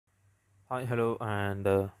Hi, hello, and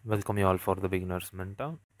welcome you all for the Beginner's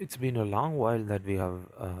Mentor. It's been a long while that we have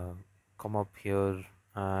come up here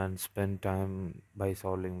and spent time by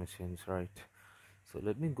solving machines, right? So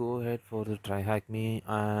let me go ahead for the Tryhackme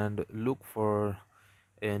and look for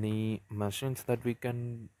any machines that we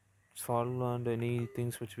can solve and any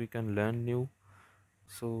things which we can learn new.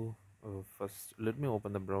 So first, let me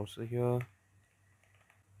open the browser here.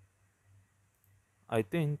 I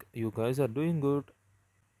think you guys are doing good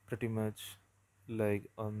pretty much.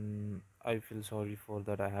 I feel sorry for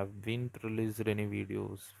that I have been released any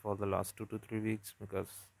videos for the last 2 to 3 weeks because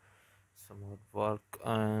some of work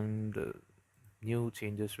and new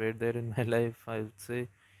changes were there in my life, I would say.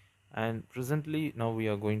 And presently now we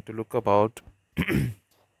are going to look about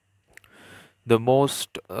the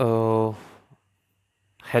most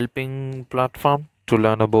helping platform to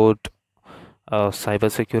learn about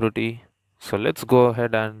cyber security. So let's go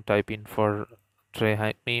ahead and type in for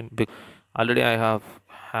Tryhackme. Already I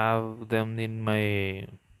have them in my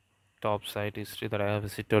top site history that I have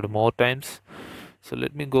visited more times. So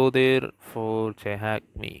let me go there for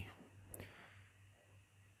Tryhackme.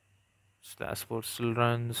 Dashboard still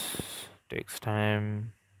runs, takes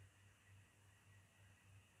time.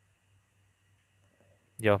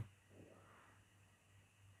 Yeah,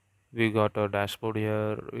 we got our dashboard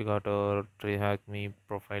here, we got our Tryhackme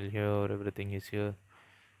profile here, everything is here.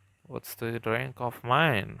 What's the rank of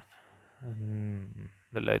mine?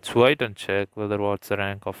 Let's wait and check whether what's the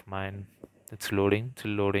rank of mine. It's loading,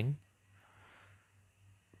 still loading.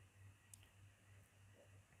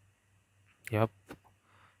 Yep,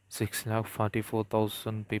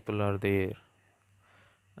 6,44,000 people are there,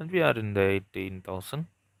 and we are in the 18,000.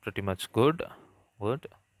 Pretty much good, good,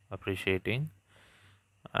 appreciating.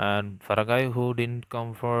 And for a guy who didn't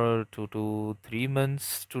come for 2 to 3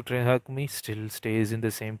 months to Tryhackme, still stays in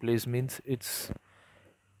the same place means it's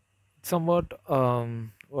somewhat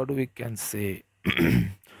what we can say.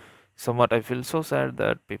 Somewhat I feel so sad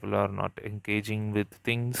that people are not engaging with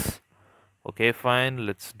things. Okay, fine,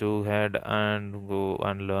 let's do ahead and go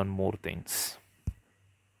and learn more things.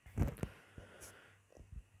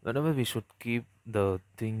 Whenever we should keep the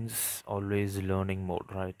things always learning mode,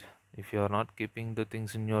 right? If you are not keeping the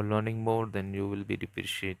things in your learning mode, then you will be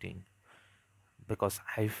depreciating, because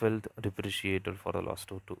I felt depreciated for the last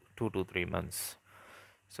 2 to 3 months.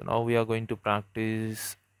 So now we are going to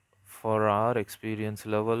practice. For our experience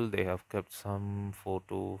level, they have kept some 4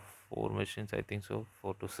 to 4 machines, I think so.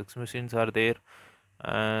 4 to 6 machines are there,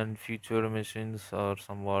 and future machines are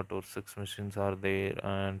somewhat, or 6 machines are there,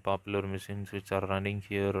 and popular machines which are running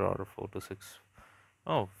here are 4 to 6.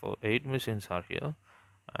 Oh, for 8 machines are here,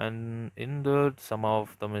 and in the some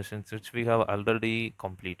of the machines which we have already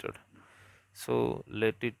completed. So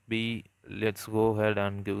let it be. Let's go ahead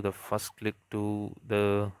and give the first click to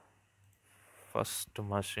the first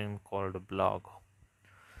machine called blog.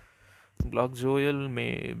 Blog Joel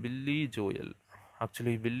may Billy Joel.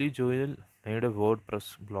 Actually, Billy Joel made a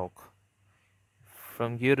WordPress blog.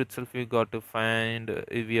 From here itself, we got to find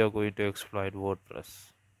if we are going to exploit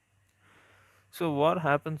WordPress. So what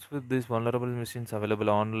happens with these vulnerable machines available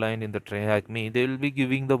online in the Tryhackme? They will be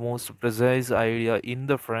giving the most precise idea in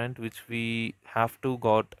the front, which we have to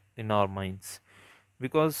got in our minds,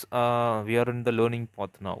 because we are in the learning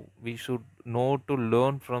path now. We should know to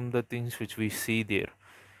learn from the things which we see there.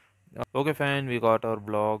 Okay, fine. We got our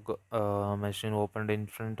blog machine opened in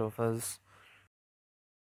front of us.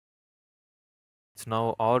 It's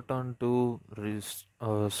now our turn to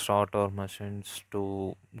start our machines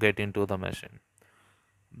to get into the machine.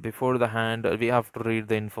 Before the hand, we have to read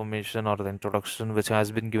the information or the introduction which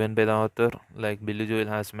has been given by the author. Like Billy Joel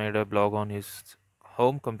has made a blog on his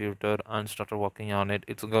home computer and started working on it.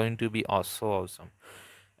 It's going to be so awesome.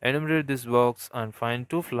 Enumerate this box and find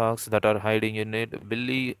 2 flags that are hiding in it.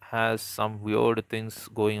 Billy has some weird things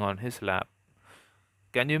going on his lab.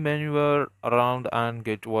 Can you maneuver around and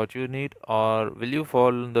get what you need, or will you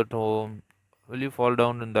fall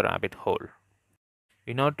down in the rabbit hole?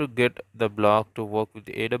 In order to get the block to work with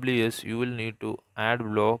AWS, you will need to add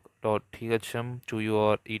block.thm to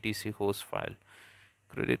your etc host file.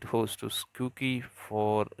 Credit host to Skooky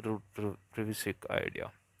for root privacy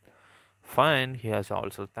idea. Fine, he has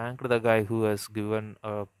also thanked the guy who has given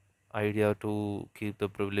a idea to keep the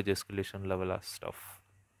privilege escalation level as stuff.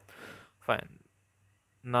 Fine.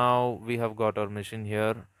 Now we have got our machine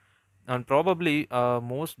here, and probably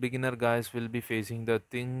most beginner guys will be facing the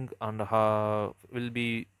thing and will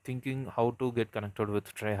be thinking how to get connected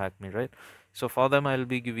with Tryhackme, right? So for them, I'll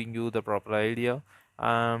be giving you the proper idea.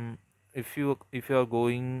 If you are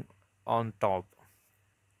going on top,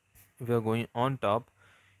 if you are going on top,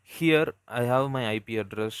 here I have my IP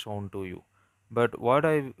address shown to you. But what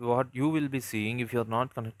you will be seeing if you're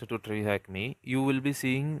not connected to Tryhackme, you will be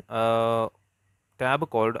seeing a tab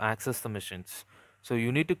called Access the Machines. So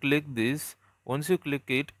you need to click this. Once you click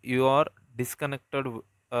it, you are disconnected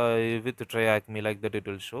with Tryhackme, like that it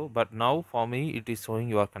will show. But now for me, it is showing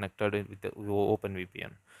you are connected with the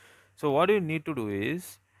OpenVPN. So what you need to do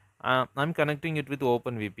is, I'm connecting it with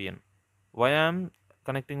OpenVPN. Why I'm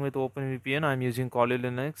connecting with OpenVPN? I'm using Kali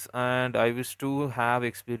Linux and I wish to have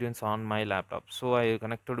experience on my laptop. So I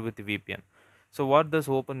connected with VPN. So what does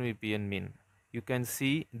OpenVPN mean? You can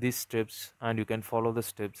see these steps and you can follow the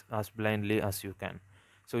steps as blindly as you can.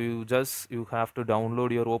 So you have to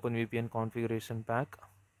download your OpenVPN configuration pack,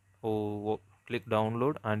 or click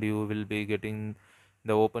download, and you will be getting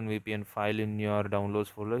the OpenVPN file in your downloads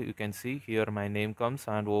folder. You can see here my name comes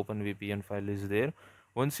and OpenVPN file is there.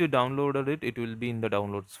 Once you downloaded it, it will be in the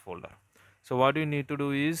downloads folder. So what you need to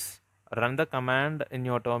do is run the command in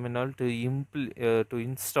your terminal to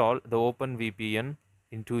install the OpenVPN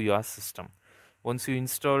into your system. Once you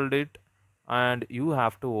installed it, and you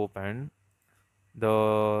have to open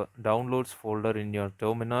the downloads folder in your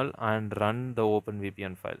terminal and run the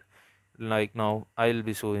OpenVPN file. Like now, I'll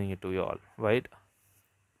be showing it to you all, right?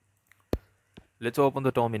 Let's open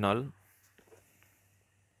the terminal.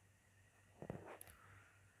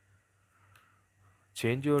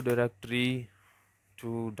 Change your directory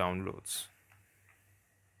to downloads.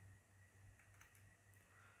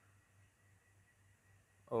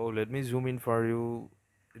 Oh, let me zoom in for you.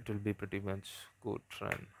 It will be pretty much good.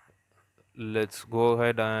 Run. Let's go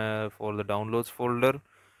ahead for the downloads folder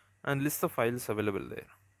and list the files available there.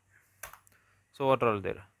 So what are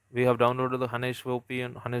there? We have downloaded the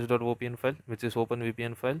Hanesh.vpn file, which is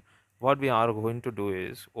OpenVPN file. What we are going to do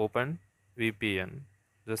is open VPN,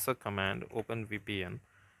 just a command, open VPN,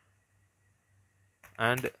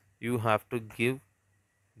 and you have to give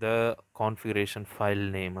the configuration file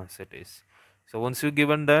name as it is. So once you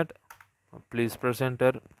given that, please press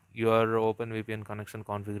enter. Your OpenVPN connection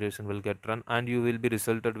configuration will get run and you will be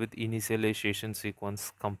resulted with initialization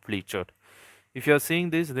sequence completed. If you are seeing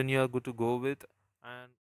this, then you are good to go with,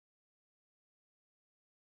 and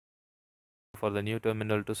for the new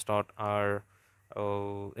terminal to start our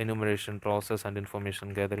enumeration process and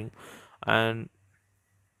information gathering. And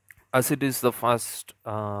as it is the first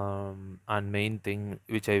and main thing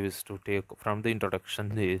which I wish to take from the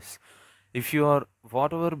introduction is, if you are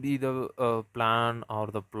whatever be the plan or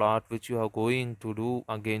the plot which you are going to do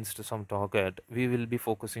against some target, we will be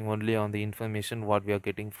focusing only on the information what we are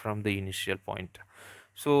getting from the initial point.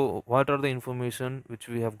 So what are the information which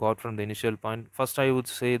we have got from the initial point? First, I would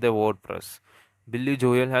say the WordPress. Billy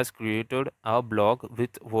Joel has created a blog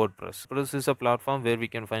with WordPress. WordPress is a platform where we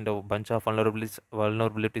can find a bunch of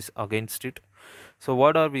vulnerabilities against it. So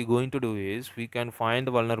what are we going to do is, we can find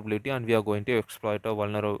the vulnerability and we are going to exploit a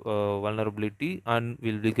vulnerability and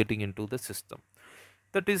we'll be getting into the system.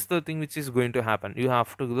 That is the thing which is going to happen. You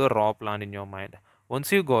have to do the raw plan in your mind.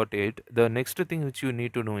 Once you got it, the next thing which you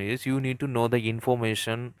need to know is, you need to know the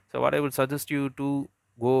information. So what I would suggest you to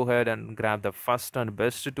go ahead and grab the first and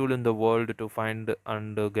best tool in the world to find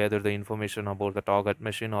and gather the information about the target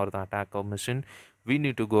machine or the attacker machine. We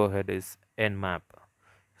need to go ahead is Nmap.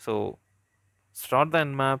 So start the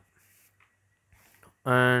Nmap,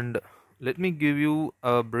 and let me give you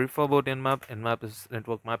a brief about Nmap. Nmap is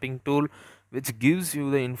network mapping tool which gives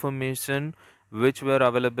you the information which were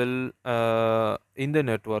available in the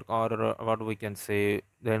network, or what we can say,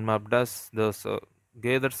 the Nmap does this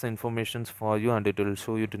gathers informations for you and it will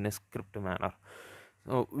show you in a script manner.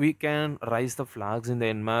 So we can raise the flags in the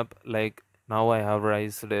Nmap. Like now I have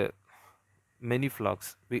raised many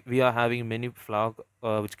flags. We are having many flag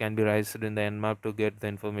which can be raised in the Nmap to get the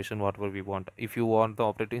information whatever we want. If you want the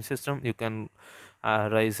operating system, you can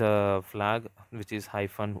raise a flag which is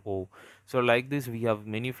 -o. So like this, we have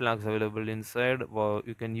many flags available inside.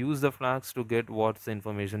 You can use the flags to get what's the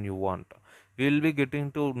information you want. We will be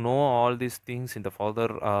getting to know all these things in the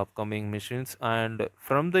further upcoming missions, and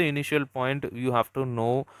from the initial point you have to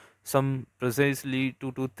know some precisely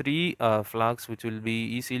 2 to 3 flags which will be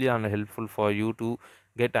easily and helpful for you to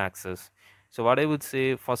get access. So what I would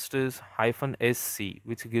say first is -sc,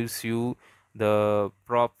 which gives you the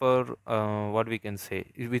proper what we can say,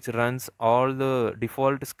 which runs all the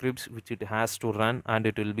default scripts which it has to run, and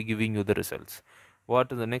it will be giving you the results. What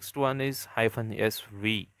the next one is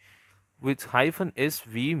 -sv, which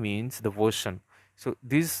 -sv means the version. So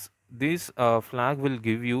this this flag will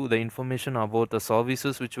give you the information about the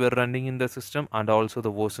services which were running in the system and also the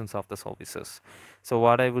versions of the services. So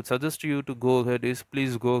what I would suggest you to go ahead is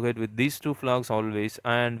please go ahead with these two flags always,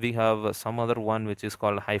 and we have some other one which is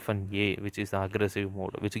called -a, which is the aggressive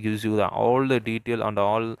mode, which gives you all the detail and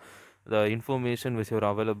all the information which are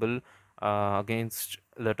available against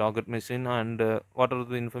the target machine, and what are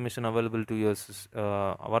the information available to your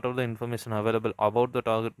what are the information available about the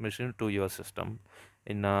target machine to your system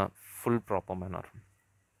in a full proper manner.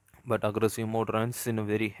 But aggressive mode runs in a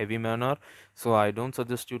very heavy manner, so I don't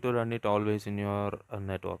suggest you to run it always in your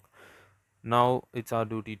network. Now it's our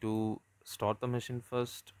duty to start the machine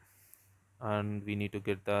first, and we need to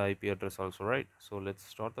get the IP address also, right? So let's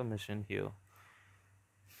start the machine here.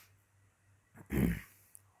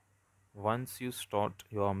 Once you start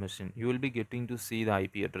your machine, you will be getting to see the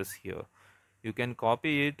IP address here. You can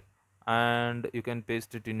copy it and you can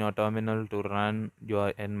paste it in your terminal to run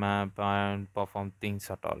your Nmap and perform things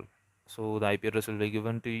at all. So the IP address will be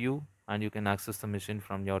given to you and you can access the machine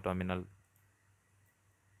from your terminal.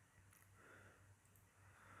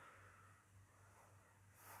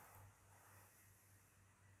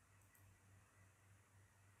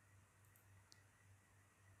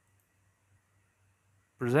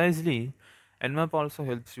 Precisely, Nmap also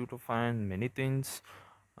helps you to find many things.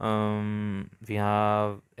 We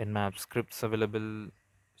have Nmap scripts available.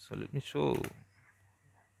 So let me show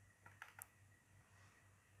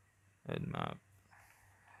Nmap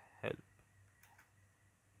help.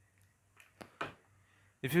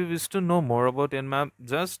 If you wish to know more about Nmap,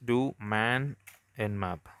 just do man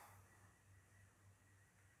Nmap.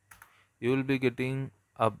 You will be getting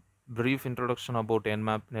a brief introduction about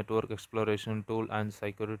Nmap network exploration tool and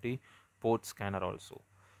security port scanner also.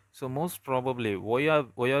 So most probably why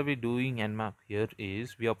are we doing Nmap here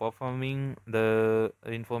is we are performing the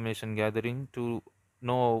information gathering to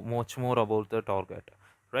know much more about the target,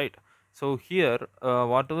 right? So here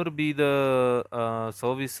whatever be the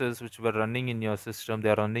services which were running in your system, they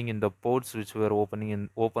are running in the ports which were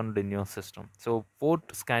opened in your system. So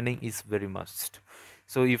port scanning is very must.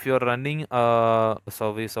 So if you are running a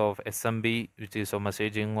service of SMB, which is a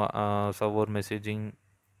messaging server messaging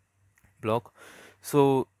block,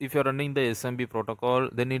 so if you're running the SMB protocol,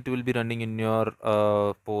 then it will be running in your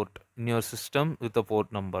port in your system with the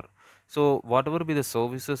port number. So whatever be the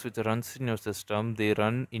services which runs in your system, they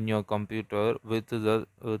run in your computer with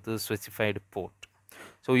the specified port.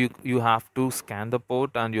 So you have to scan the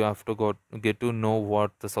port and you have to get to know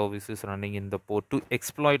what the service is running in the port to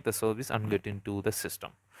exploit the service and get into the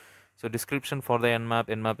system. So description for the Nmap.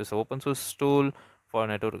 Nmap is an open source tool for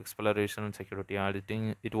network exploration and security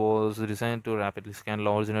auditing. It was designed to rapidly scan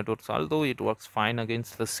large networks, although it works fine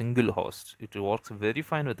against the single host. It works very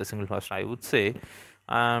fine with the single host, I would say.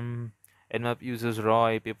 Um, Nmap uses raw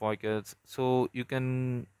IP packets, so you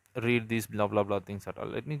can read these blah blah blah things at all.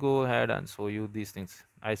 Let me go ahead and show you these things.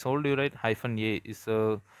 I told you, right? -a is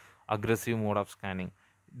a aggressive mode of scanning.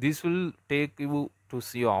 This will take you to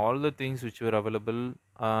see all the things which were available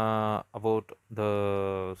about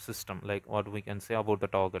the system, like what we can say about the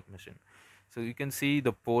target machine. So you can see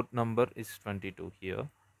the port number is 22 here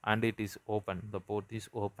and it is open. The port is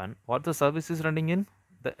open. What the service is running in?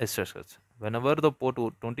 The SSH. Whenever the port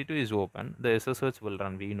 22 is open, the SSH will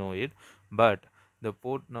run, we know it. But the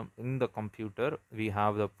port in the computer, we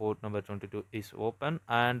have the port number 22 is open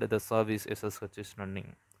and the service SSH is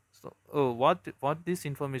running. So what this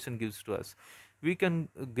information gives to us, we can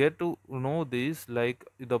get to know this, like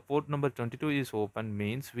the port number 22 is open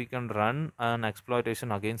means we can run an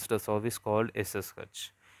exploitation against a service called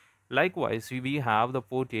SSH. Likewise, we have the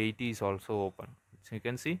port 80 is also open. So you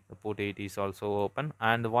can see the port 80 is also open,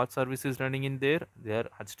 and what service is running in there? Their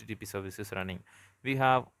HTTP service is running. We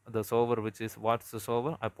have the server, which is what's the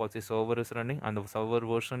server? Apache server is running, and the server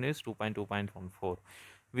version is 2.2.14.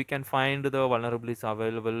 We can find the vulnerabilities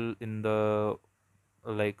available in the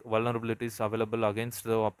vulnerabilities available against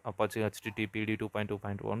the Apache HTTPD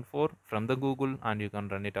 2.2.14 from the Google, and you can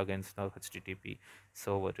run it against the HTTP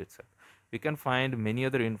server itself. We can find many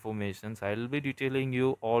other informations. I will be detailing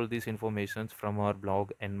you all these informations from our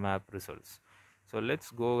blog Nmap results. So let's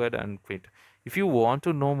go ahead and quit. If you want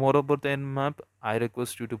to know more about the Nmap, I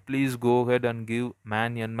request you to please go ahead and give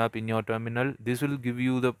man Nmap in your terminal. This will give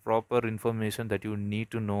you the proper information that you need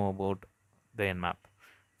to know about the Nmap.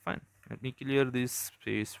 Fine. Let me clear this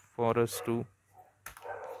space for us to.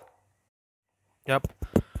 Yep,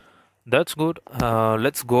 that's good.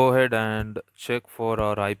 Let's go ahead and check for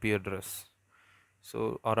our IP address.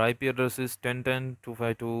 So our IP address is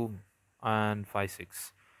 10.10.252 and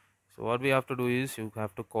 56. So what we have to do is you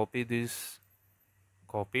have to copy this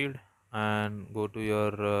copied and go to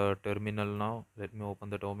your terminal now. Let me open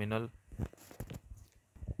the terminal.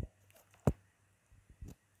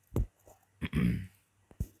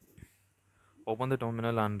 Open the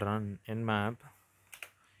terminal and run nmap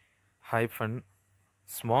hyphen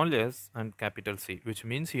small s and capital C, which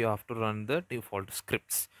means you have to run the default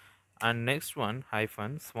scripts. And next one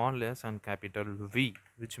hyphen small s and capital V,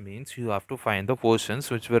 which means you have to find the versions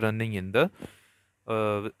which were running in the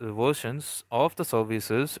versions of the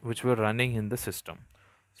services which were running in the system.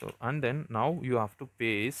 So and then now you have to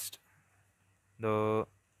paste the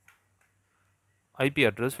IP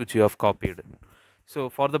address which you have copied. So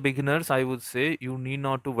for the beginners, I would say you need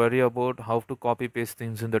not to worry about how to copy paste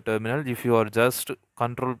things in the terminal. If you are just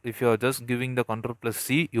giving the control plus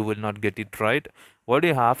C, you will not get it right. What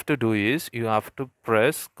you have to do is you have to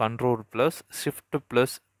press control plus shift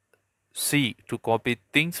plus C to copy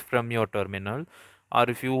things from your terminal. Or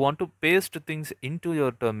if you want to paste things into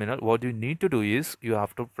your terminal, what you need to do is you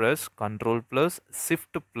have to press control plus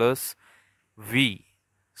shift plus V.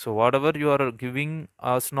 So whatever you are giving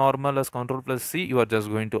as normal as control plus C, you are just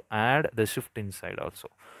going to add the shift inside also.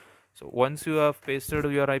 So once you have pasted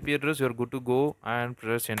your IP address, you are good to go and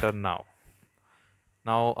press enter now.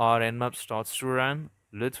 Now our Nmap starts to run.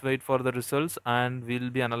 Let's wait for the results and we'll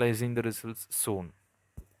be analyzing the results soon.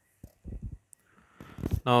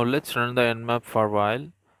 Now let's run the Nmap for a while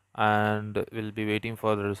and we'll be waiting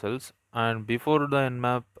for the results. And before the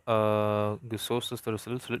Nmap sources the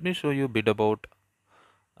results, let me show you a bit about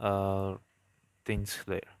uh, things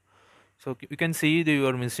there. So you can see that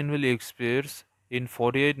your machine will expires in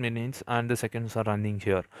 48 minutes and the seconds are running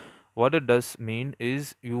here. What it does mean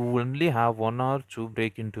is you only have 1 hour to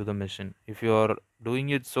break into the machine. If you are doing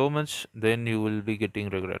it so much, then you will be getting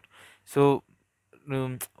regret. So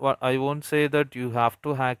well, I won't say that you have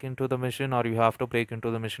to hack into the machine or you have to break into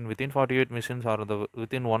the machine within 48 machines or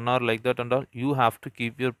within 1 hour like that and all. You have to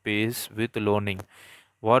keep your pace with learning.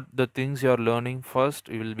 What the things you are learning first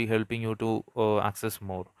will be helping you to access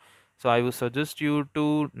more. So I would suggest you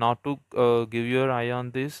to not to give your eye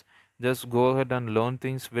on this. Just go ahead and learn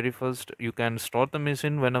things very first. You can start the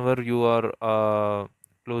machine whenever you are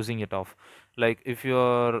closing it off. Like if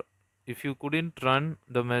you couldn't run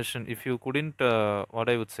the machine, if you couldn't what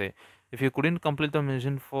I would say, if you couldn't complete the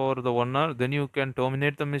mission for the 1 hour, then you can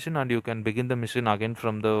terminate the mission and you can begin the mission again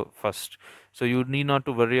from the first. So you need not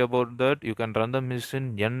to worry about that. You can run the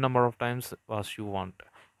mission n number of times as you want.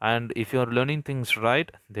 And if you are learning things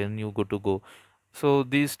right, then you good to go. So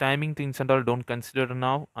these timing things and all don't consider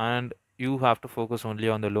now, and you have to focus only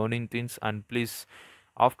on the learning things. And please,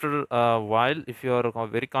 after a while, if you are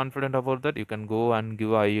very confident about that, you can go and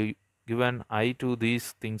give an eye to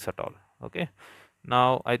these things at all. Okay.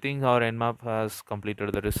 Now I think our Nmap has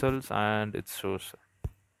completed the results and it shows,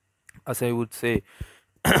 as I would say,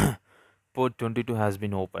 port 22 has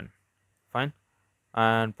been open. Fine.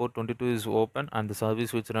 And port 22 is open and the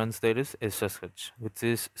service which runs there is SSH, which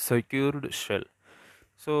is secured shell.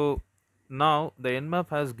 So now the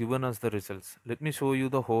Nmap has given us the results. Let me show you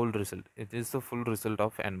the whole result. It is the full result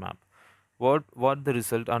of Nmap. What the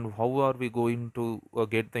result and how are we going to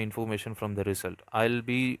get the information from the result? I'll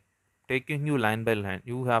be taking you line by line.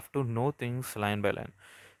 You have to know things line by line.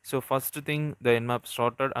 So first thing, the Nmap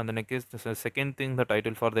started, and the next second thing, the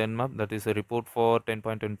title for the Nmap, that is a report for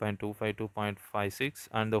 10.10.252.56,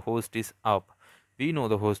 and the host is up. We know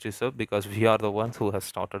the host is up because we are the ones who has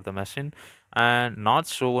started the machine, and not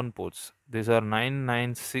shown ports. These are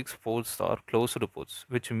 996 ports or closed ports,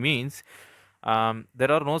 which means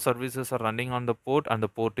there are no services are running on the port and the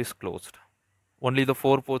port is closed. Only the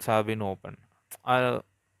 4 ports have been open. Uh,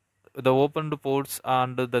 the opened ports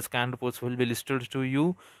and the scanned ports will be listed to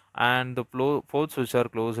you, and the ports which are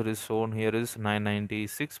closed is shown here is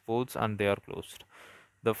 996 ports and they are closed.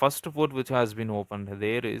 The first port which has been opened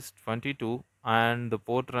there is 22 and the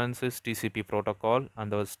port runs is TCP protocol and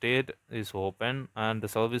the state is open and the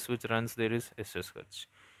service which runs there is SSH.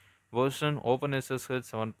 Version OpenSSH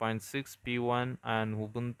 7.6 P1 and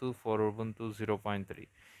Ubuntu for Ubuntu 0.3.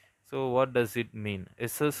 So what does it mean?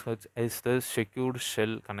 SSH is the secured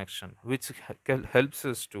shell connection, which helps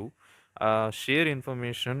us to share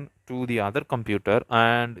information to the other computer,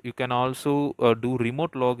 and you can also do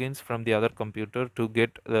remote logins from the other computer to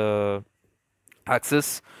get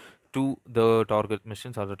access to the target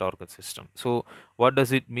machines or the target system. So what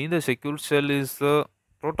does it mean? The secure shell is the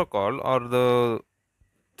protocol or the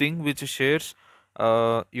thing which shares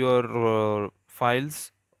your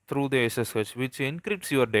files through the SSH, which encrypts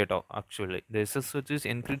your data. Actually, the SSH is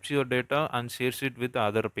encrypts your data and shares it with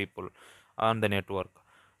other people on the network.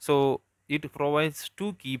 So it provides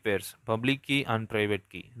two key pairs, public key and private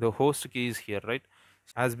key. The host key is here, right?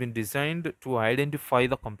 has been designed to identify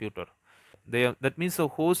the computer. That means the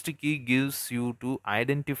host key gives you to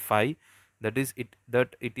identify that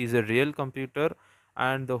it is a real computer,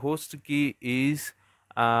 and the host key is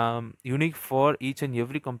unique for each and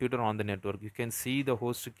every computer on the network. You can see the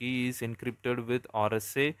host key is encrypted with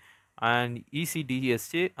RSA and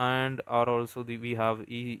ECDSA, and are also we have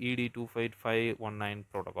ED25519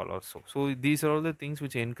 protocol also. So these are all the things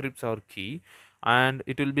which encrypts our key, and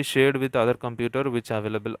it will be shared with other computer which are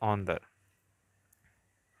available on there.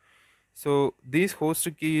 So this host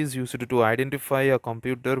key is used to identify a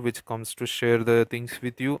computer which comes to share the things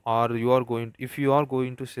with you, or if you are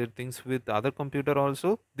going to share things with other computer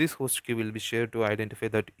also, this host key will be shared to identify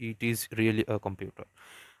that it is really a computer.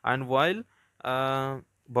 And while uh,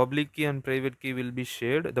 public key and private key will be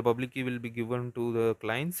shared, the public key will be given to the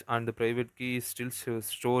clients, and the private key is still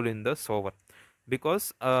stored in the server.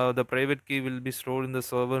 Because the private key will be stored in the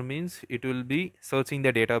server means it will be searching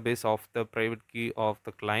the database of the private key of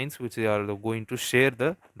the clients which they are going to share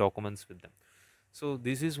the documents with them. So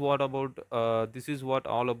this is what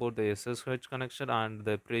all about the SSH connection and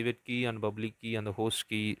the private key and public key and the host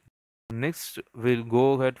key. Next we'll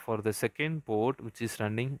go ahead for the second port, which is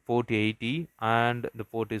running port 80, and the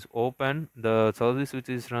port is open. The service which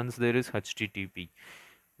is runs there is HTTP,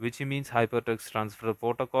 which means Hypertext Transfer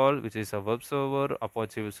Protocol, which is a web server.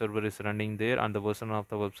 Apache web server is running there, and the version of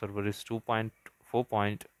the web server is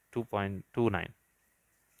 2.4.2.29.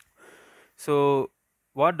 So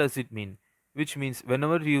what does it mean? Which means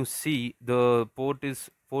whenever you see the port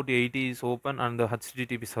 80 is open and the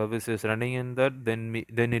HTTP service is running in that,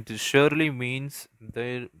 then it surely means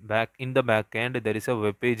there back in the back end there is a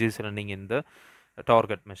web page is running in the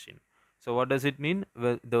target machine. So what does it mean?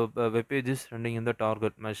 Well, the web page is running in the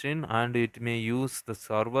target machine, and it may use the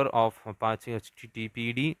server of Apache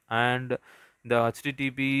HTTPD, and the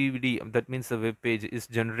HTTPD, that means the web page is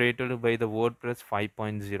generated by the WordPress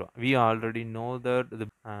 5.0. We already know that the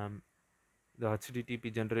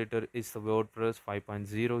HTTP generator is the WordPress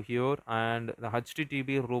 5.0 here, and the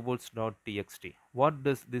HTTP robots.txt. What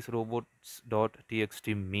does this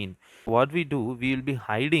robots.txt mean? What we do, we will be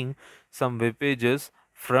hiding some web pages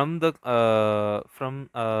from the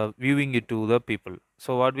viewing it to the people.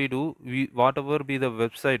 So what we do, we whatever be the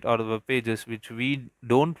website or the web pages which we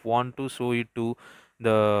don't want to show it to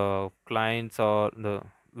the clients, or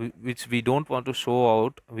which we don't want to show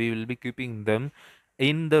out, we will be keeping them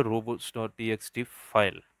in the robots.txt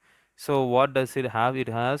file. So what does it have? It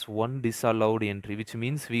has one disallowed entry, which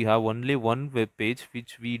means we have only one web page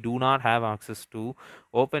which we do not have access to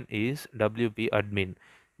open is WP admin.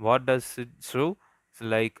 What does it show? So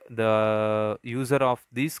like the user of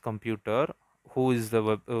this computer, who is the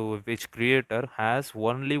web page creator, has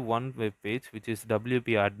only one web page which is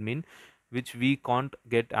WP admin, which we can't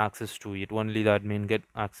get access to it. Only the admin get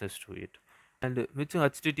access to it. And which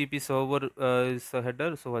HTTP server is the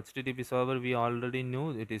header? So HTTP server we already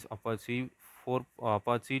knew it is Apache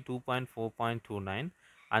 2.4.29,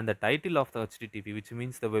 and the title of the HTTP, which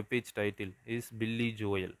means the web page title, is Billy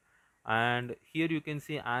Joel. And here you can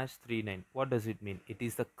see #39. What does it mean? It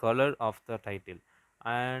is the color of the title,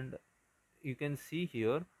 and you can see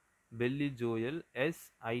here Billy Joel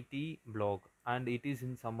SIT blog, and it is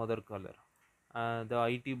in some other color. The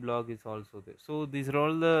IT blog is also there. So these are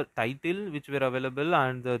all the title which were available,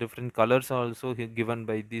 and the different colors are also given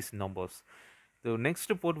by these numbers. The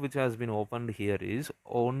next port which has been opened here is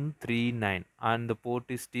 139, and the port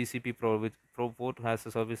is TCP Pro, which Pro port has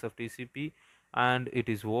a service of TCP, and it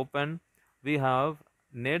is open. We have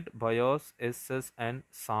NetBIOS, SS, and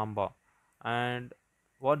Samba. And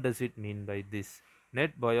what does it mean by this?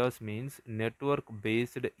 NetBIOS means network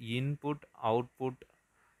based input output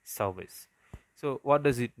service. So what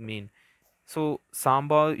does it mean? So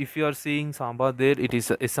Samba, if you are seeing Samba there, it is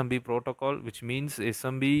a SMB protocol, which means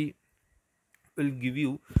SMB will give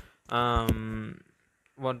you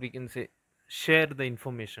what we can say, share the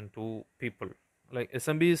information to people. Like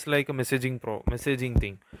SMB is like a messaging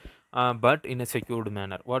thing, but in a secured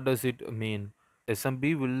manner. What does it mean?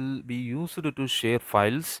 SMB will be used to share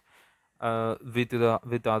files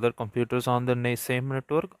with other computers on the same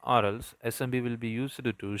network, or else SMB will be used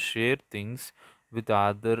to share things with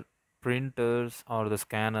other printers or the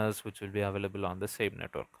scanners which will be available on the same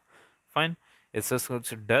network. Fine.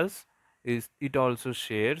 SSH does is it also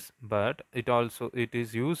shares, but it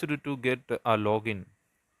is used to get a login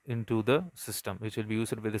into the system, which will be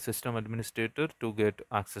used by the system administrator to get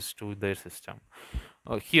access to their system.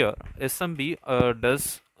 Here SMB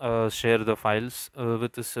does share the files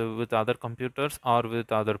with other computers or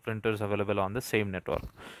with other printers available on the same network.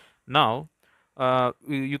 Now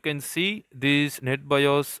you can see this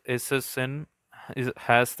NetBIOS SSN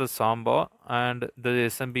has the Samba, and the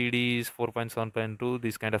SMBD is 4.7.2.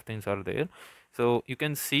 These kind of things are there. So you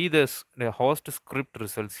can see this the host script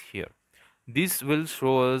results here. This will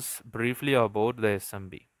show us briefly about the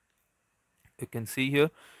SMB. You can see here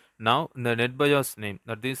now the NetBIOS name,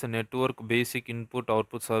 that is a network basic input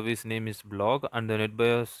output service name, is blog, and the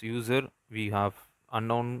NetBIOS user we have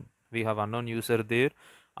unknown user there,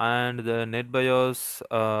 and the NetBIOS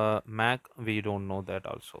Mac we don't know that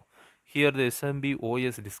also. Here the SMB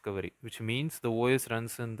OS discovery, which means the OS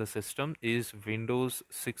runs in the system is Windows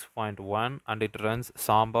 6.1 and it runs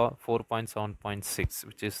Samba 4.7.6,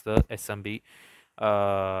 which is the SMB,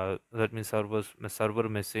 that means server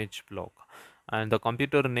message block, and the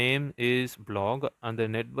computer name is blog, and the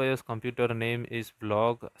NetBIOS computer name is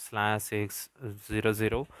blog slash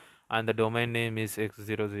x00, and the domain name is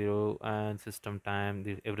x00, and system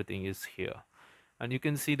time, everything is here. And you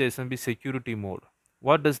can see the SMB security mode.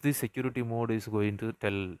 What does the security mode is going to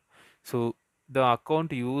tell? So the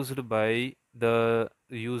account used by the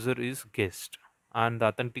user is guest, and the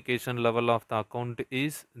authentication level of the account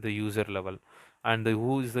is the user level, and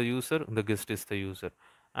who is the user? The guest is the user.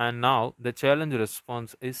 And now the challenge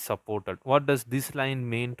response is supported. What does this line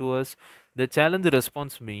mean to us? The challenge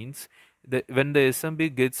response means when the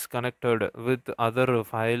SMB gets connected with other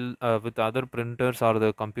with other printers or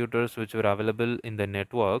the computers which were available in the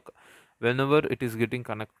network, whenever it is getting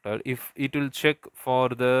connected, if it will check for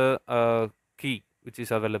the key which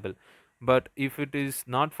is available, but if it is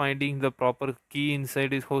not finding the proper key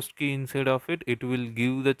inside his host key inside of it, it will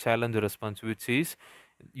give the challenge response, which is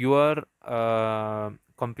your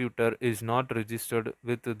computer is not registered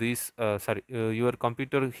with this your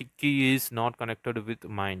computer key is not connected with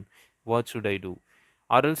mine. What should I do?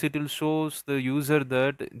 Or else it will shows the user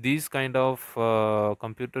that this kind of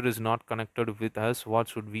computer is not connected with us. What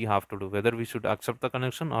should we have to do? Whether we should accept the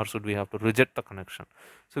connection or should we have to reject the connection?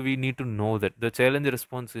 So we need to know that the challenge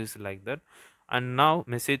response is like that. And now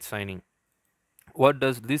message signing. What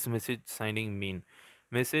does this message signing mean?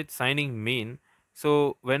 Message signing mean,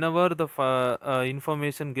 so whenever the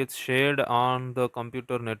information gets shared on the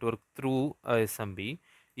computer network through a SMB,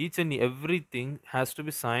 each and everything has to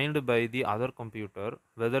be signed by the other computer,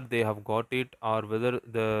 whether they have got it or whether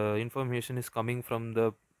the information is coming from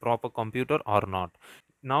the proper computer or not.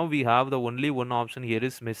 Now we have the only one option here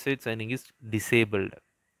is message signing is disabled,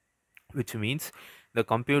 which means the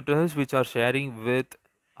computers which are sharing with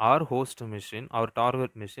our host machine, our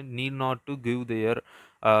target machine, need not to give their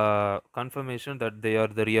confirmation that they are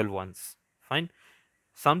the real ones. Fine.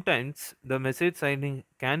 Sometimes the message signing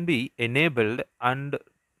can be enabled and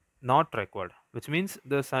not required, which means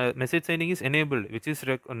the message signing is enabled, which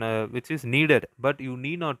is needed, but you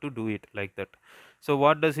need not to do it like that. So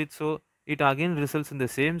what does it? So it again results in the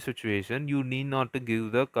same situation. You need not to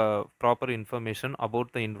give the proper information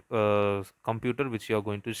about the computer which you are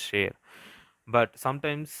going to share. But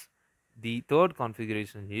sometimes the third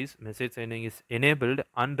configuration is message signing is enabled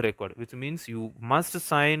and required, which means you must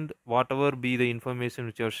sign whatever be the information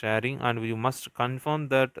which you are sharing, and you must confirm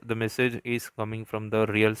that the message is coming from the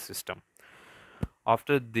real system.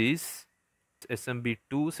 After this,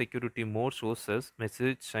 SMB2 security mode shows us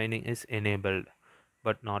message signing is enabled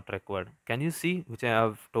but not required. Can you see, which I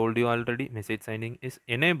have told you already? Message signing is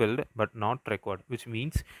enabled but not required, which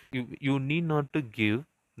means you need not to give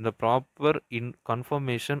the proper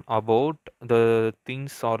confirmation about the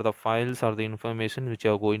things or the files or the information which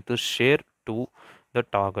you are going to share to the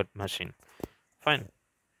target machine. Fine.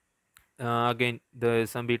 Again, the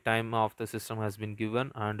SMB time of the system has been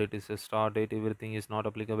given and it is a start date. Everything is not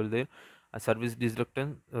applicable there. A service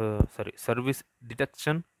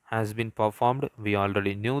detection has been performed. We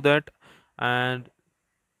already knew that, and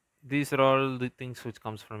these are all the things which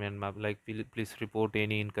comes from Nmap, like please report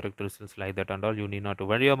any incorrect results like that and all. You need not to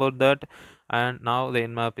worry about that. And now the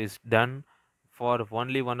Nmap is done for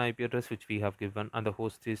only one IP address which we have given, and the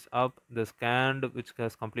host is up. The scanned which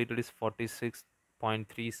has completed is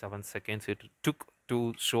 46.37 seconds it took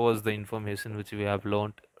to show us the information which we have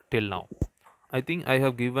learned till now. I think I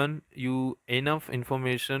have given you enough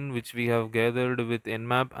information which we have gathered with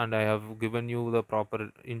Nmap, and I have given you the proper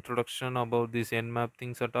introduction about this Nmap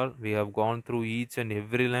things at all. We have gone through each and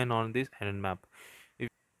every line on this Nmap.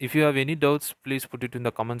 If you have any doubts, please put it in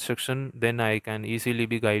the comment section. Then I can easily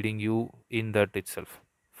be guiding you in that itself.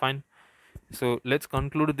 Fine. So let's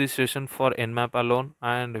conclude this session for Nmap alone,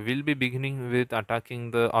 and we'll be beginning with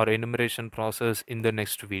attacking the or enumeration process in the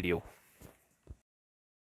next video.